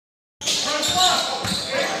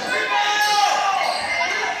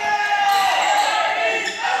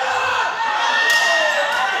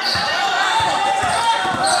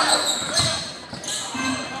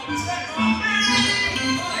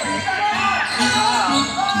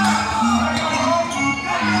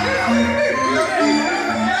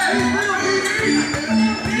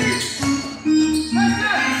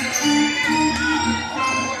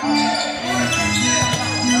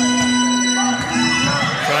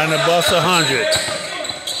Trying to bust 100.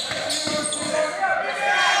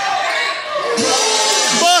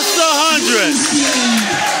 Bust 100.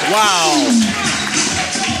 Wow.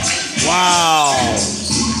 Wow.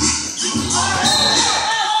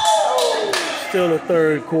 Still the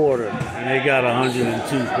third quarter, and they got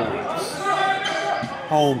 102 points.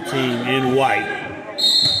 Home team in white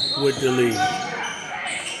with the lead.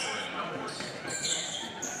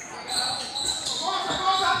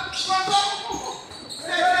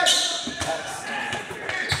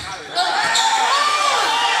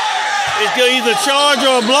 It's either charge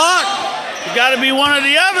or a block. It got to be one or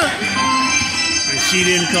the other. And she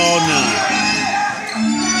didn't call none.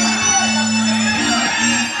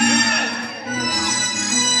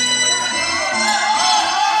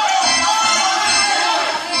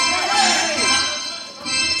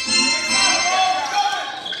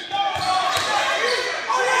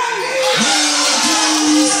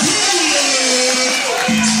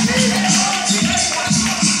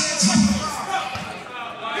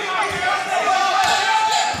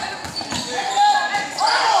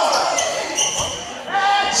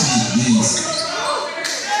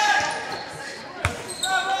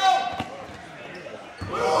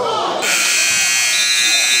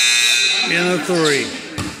 In a 3.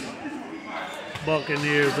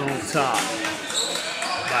 Buccaneers on top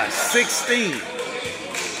by 16.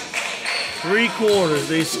 3 quarters,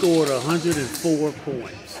 they scored 104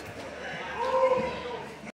 points.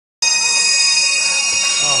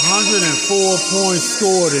 104 points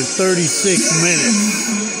scored in 36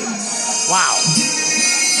 minutes. Wow.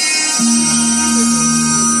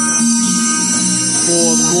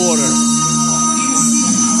 Fourth quarter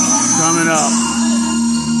coming up.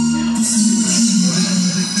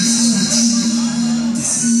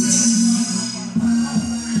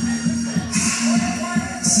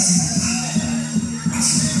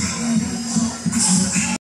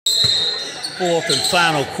 Fourth and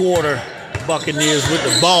final quarter, Buccaneers with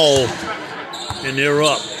the ball, and they're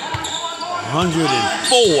up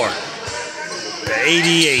 104 to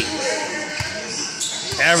 88.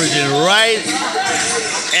 Averaging right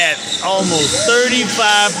at almost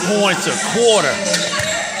 35 points a quarter.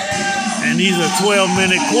 And these are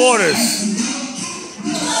 12-minute quarters.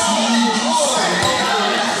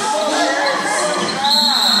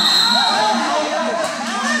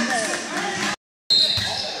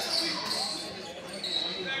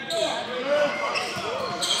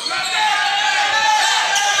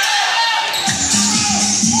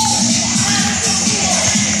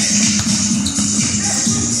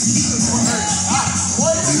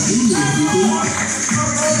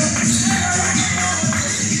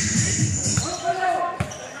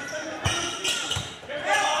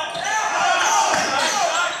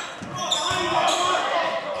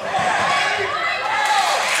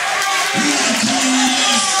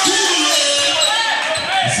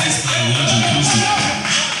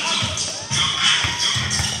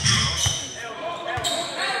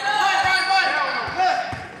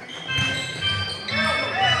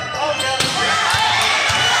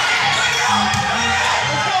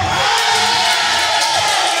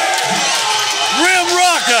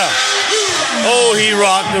 Oh, he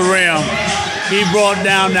rocked the rim. He brought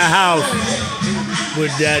down the house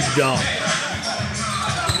with that dunk.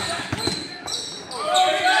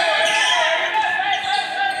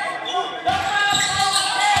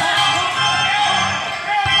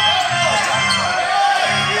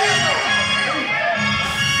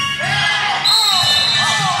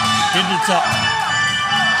 Hit the top.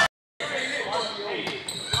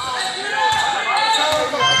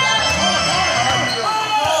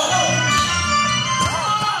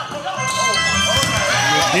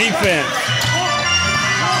 Defense.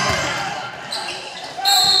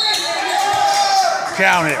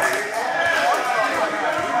 Count it.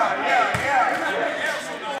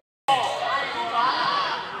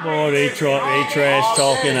 Boy, they trash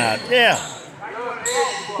talking out. Yeah.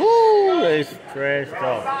 Woo, they trash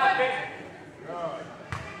talking.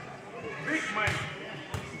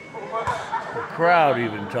 The crowd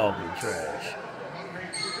even talking trash.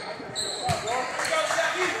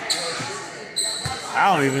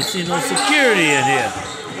 I don't even see no security in here.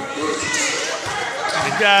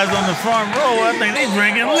 The guys on the front row, I think they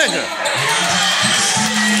drinking liquor.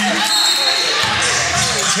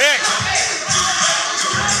 Check.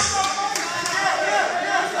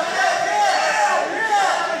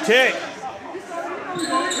 Check.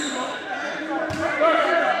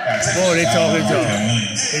 Boy, they talking talk.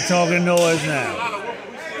 They talking noise now.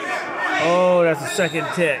 Oh, that's the second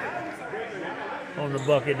tech on the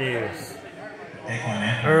Buccaneers.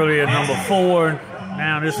 Earlier number 4,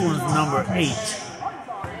 now this one's number 8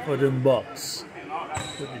 for them Bucks.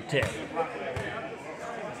 with the tech.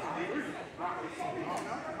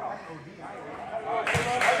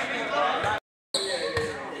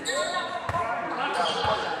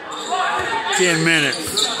 Ten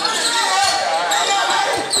minutes.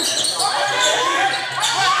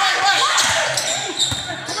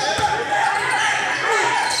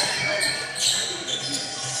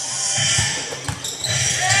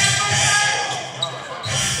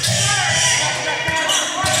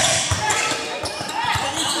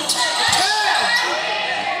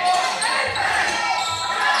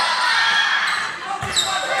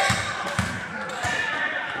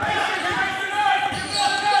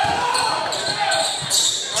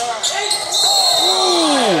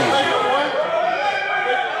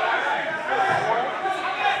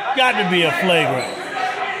 Got to be a flagrant.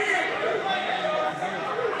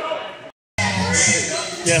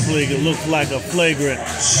 Definitely looks like a flagrant.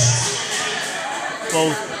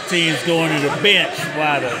 Both teams going to the bench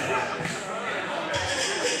while the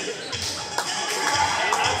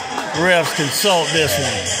refs consult this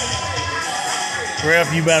one.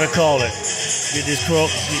 Ref, you better call it. Get this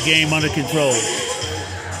game under control.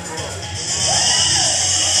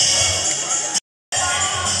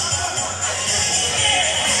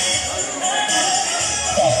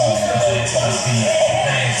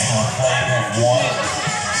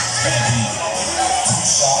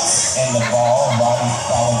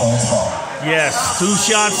 Yes, 2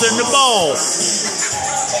 shots in the ball.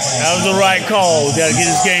 That was the right call. We got to get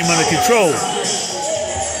this game under control.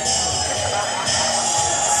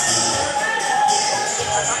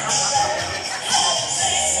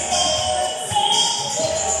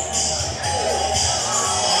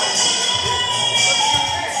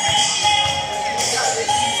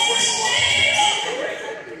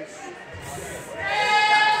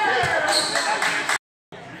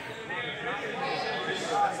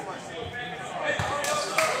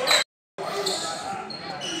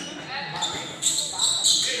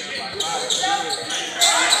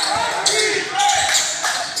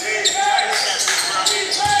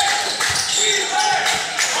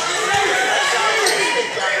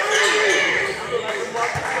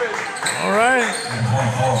 All right,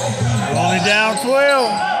 we're only down 12.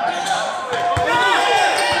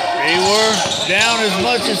 They were down as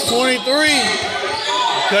much as 23.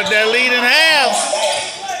 Cut that lead in half.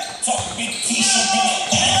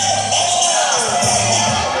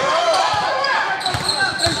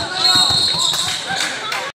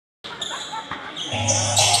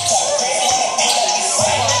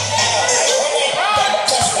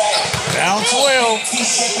 Down 12.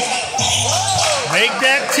 Make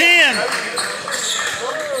that 10.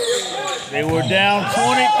 They were down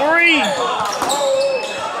 23.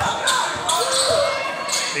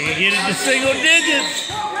 They can get it to single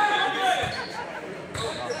digits.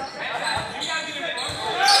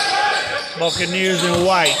 Buccaneers in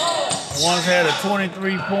white. Once had a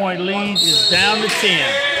 23-point lead. It's down to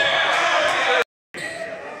 10.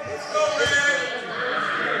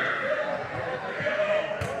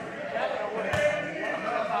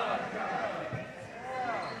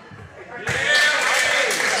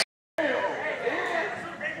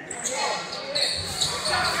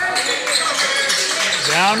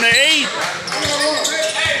 Down to 8.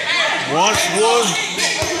 Once was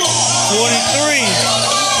 23.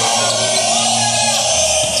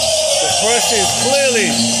 The pressure is clearly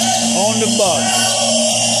on the Bucs.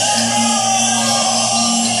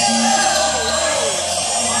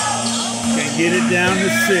 Can get it down to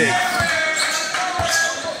 6.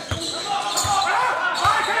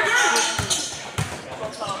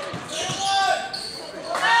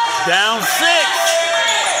 Down 6.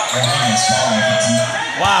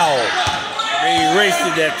 Wow, they erased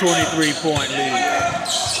that 23-point lead.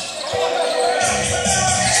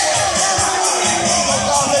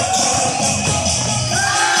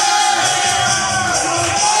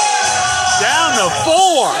 Down to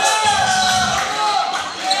 4.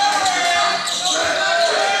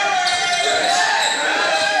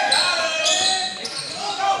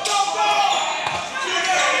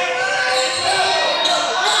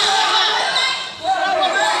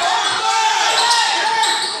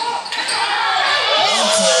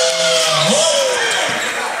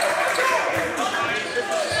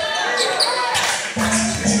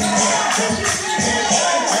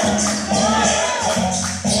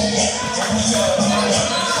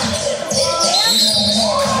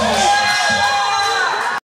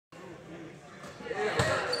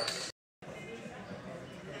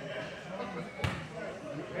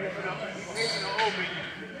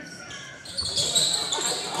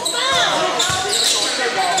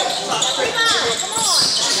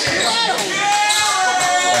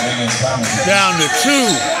 2.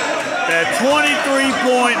 That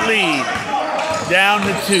 23-point lead down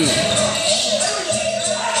to 2.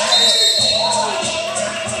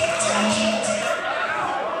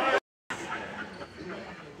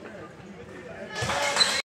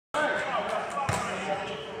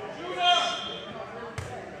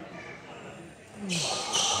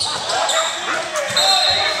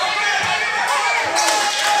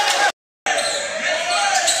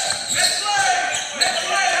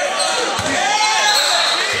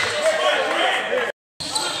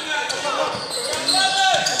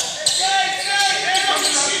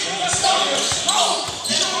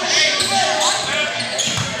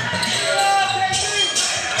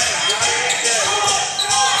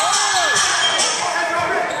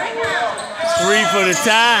 For the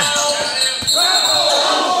tie.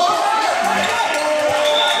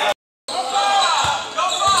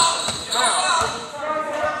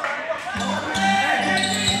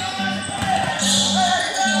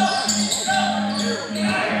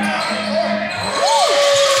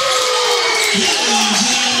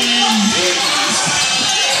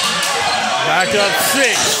 Back up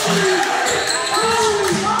 6.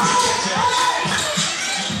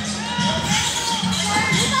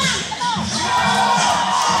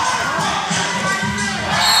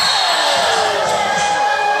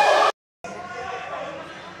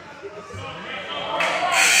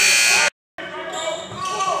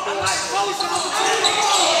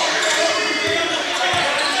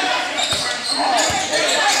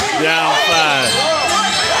 Down 5.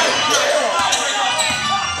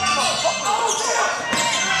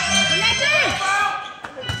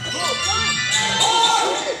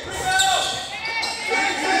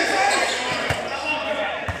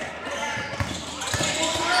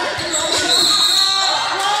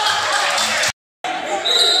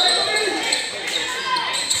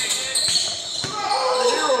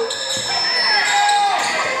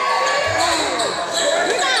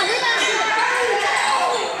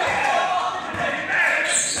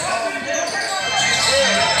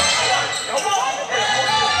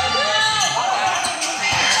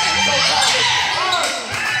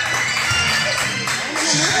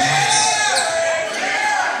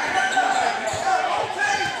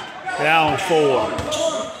 Down 4.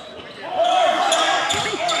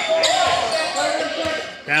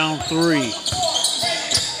 Down 3.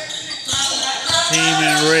 Team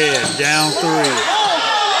in red, down 3.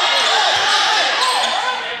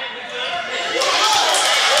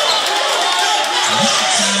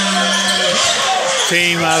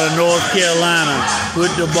 Team out of North Carolina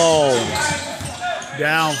with the ball.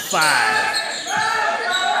 Down 5.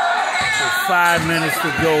 5 minutes to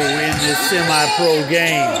go in this semi-pro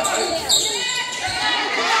game.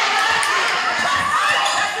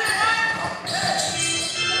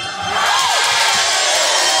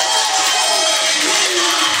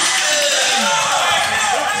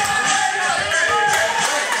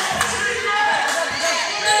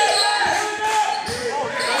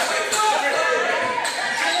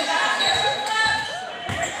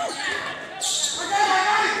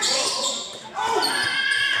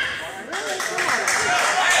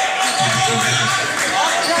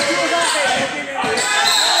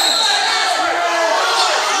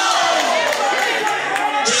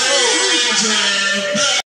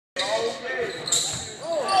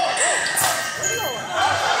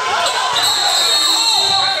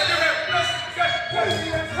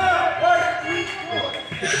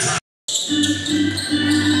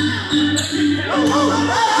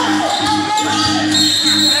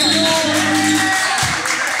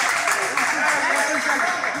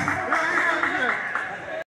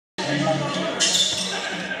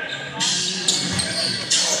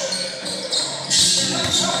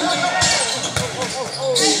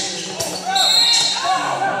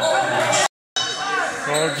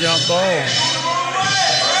 Ball jump ball.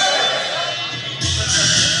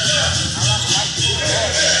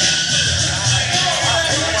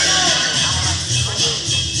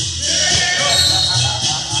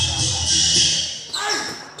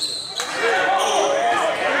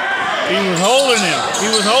 He was holding him. He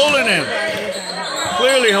was holding him.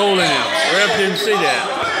 Clearly holding him. Ref didn't see that.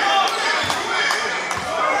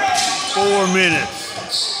 4 minutes.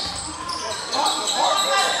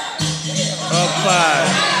 Up 5.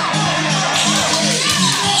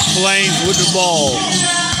 Flames with the ball.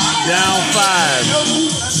 Down 5.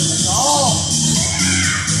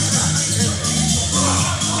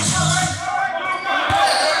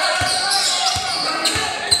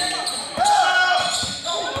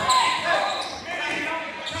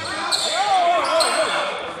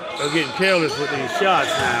 They're getting careless with these shots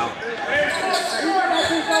now.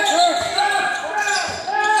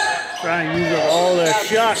 Trying to use up all that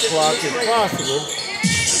shot clock if possible.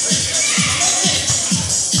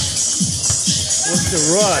 What's the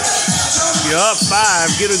rush? You're up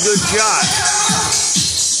 5, get a good shot.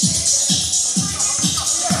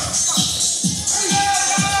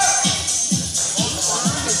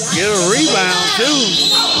 Get a rebound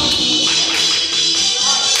too.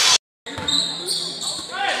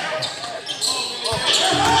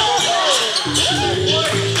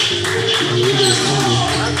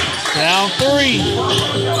 Down 3.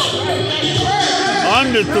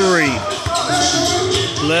 Under 3.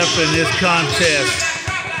 Left in this contest.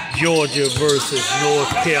 Georgia versus North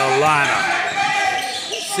Carolina.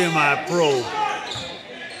 Semi-pro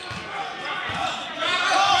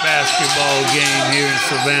basketball game here in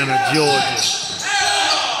Savannah, Georgia.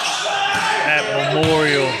 At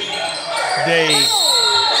Memorial Day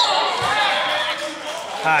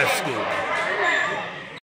High School.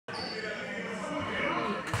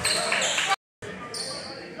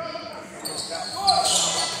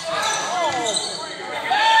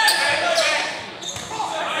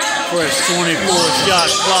 Fresh 24-shot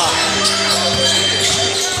clock.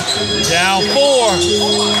 Down 4.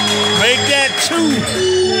 Make that 2.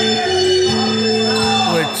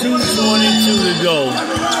 With 2:22 to go.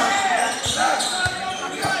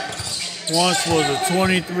 Once was a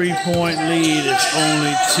 23-point lead. It's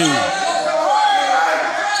only 2.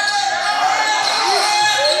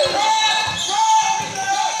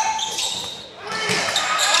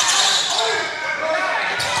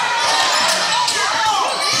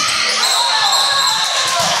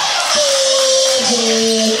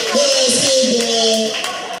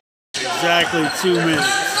 Exactly 2 minutes.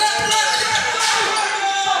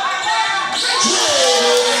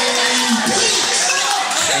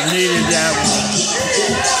 Needed that one.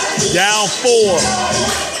 Down 4.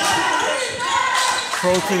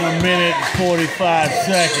 Approaching a minute and 45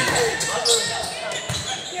 seconds.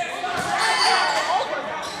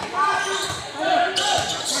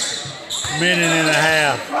 Minute and a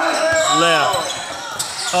half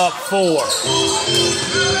left. Up 4.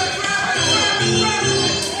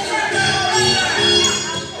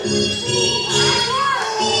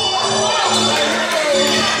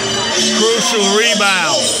 Crucial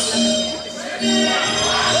rebound.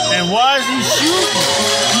 And why is he shooting?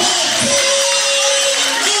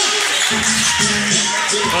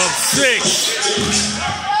 Up 6.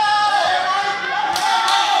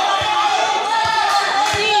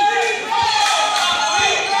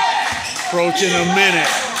 Approaching a minute.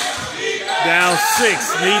 Down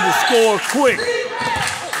 6. Need to score quick.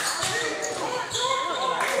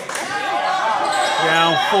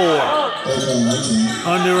 Down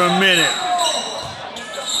 4. Under a minute.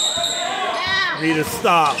 Need a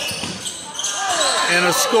stop. And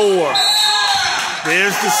a score.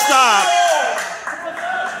 There's the stop.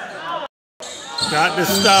 Got the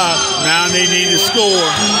stop. Now they need to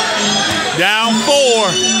score. Down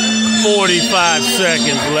 4. 45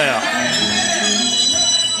 seconds left.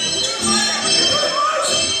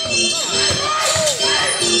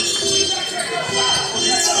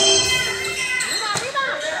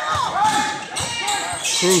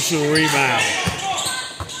 Crucial rebound.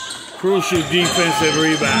 Crucial defensive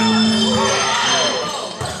rebound.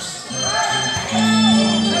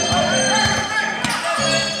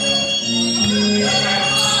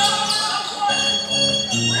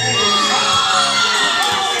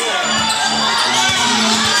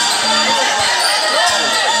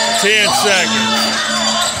 Ten seconds.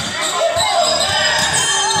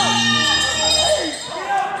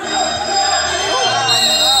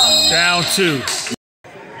 Down 2.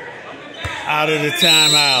 Out of the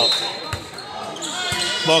timeout.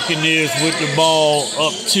 Buccaneers with the ball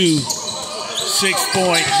up 2.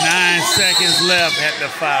 6.9 seconds left at the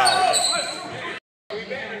foul.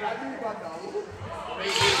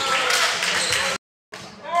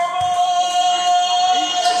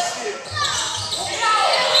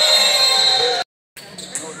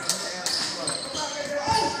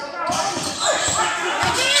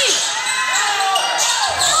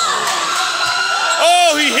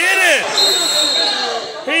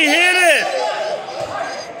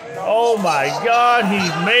 Oh my God, he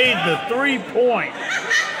made the 3-point.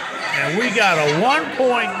 And we got a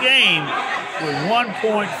 1-point game with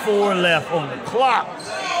 1.4 left on the clock.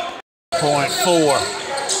 0.4.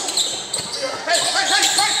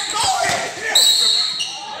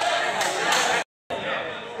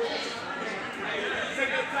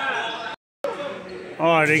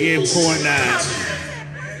 All right, they gave him 0.9.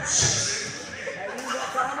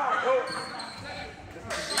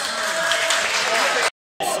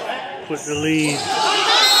 Put the lead.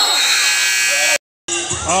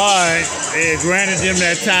 All right. point. They granted them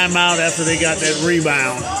that timeout after they got that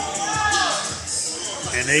rebound.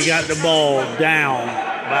 And they got the ball down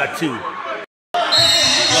by 2. A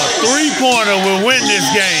 3-pointer will win this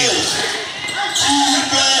game.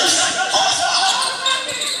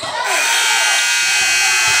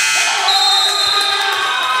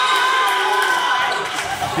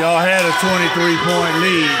 Y'all had a 23-point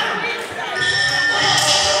lead.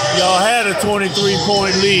 Y'all had a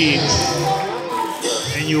 23-point lead.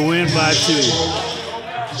 And you win by 2.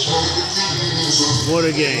 What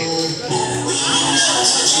a game.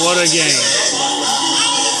 What a game.